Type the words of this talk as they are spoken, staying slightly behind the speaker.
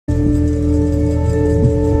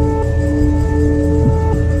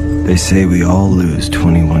They say we all lose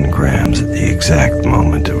 21 grams at the exact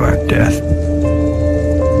moment of our death.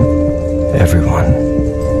 Everyone.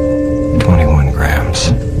 21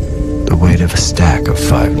 grams. The weight of a stack of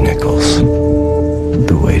 5 nickels.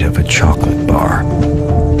 The weight of a chocolate bar.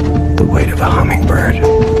 The weight of a hummingbird.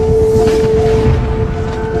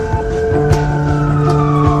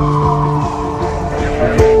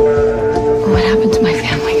 What happened to my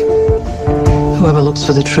family? Whoever looks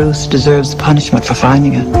for the truth deserves punishment for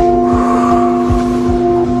finding it.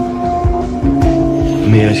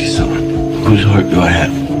 Let me ask you something. Whose heart do I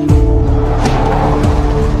have?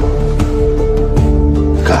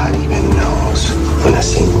 God even knows when a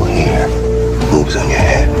single hair moves on your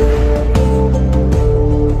head.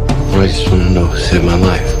 I just want to know who saved my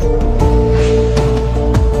life.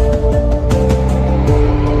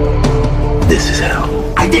 This is hell.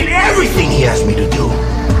 I did everything he asked me to do.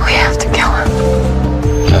 We have to kill him.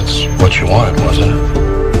 That's what you wanted, wasn't it?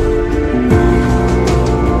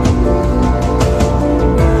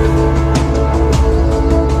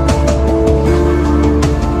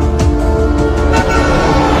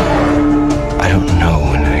 I don't know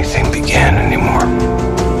when anything began anymore,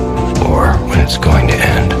 or when it's going to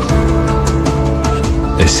end.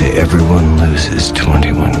 They say everyone loses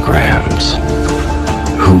 21 grams.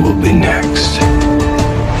 Who will be next?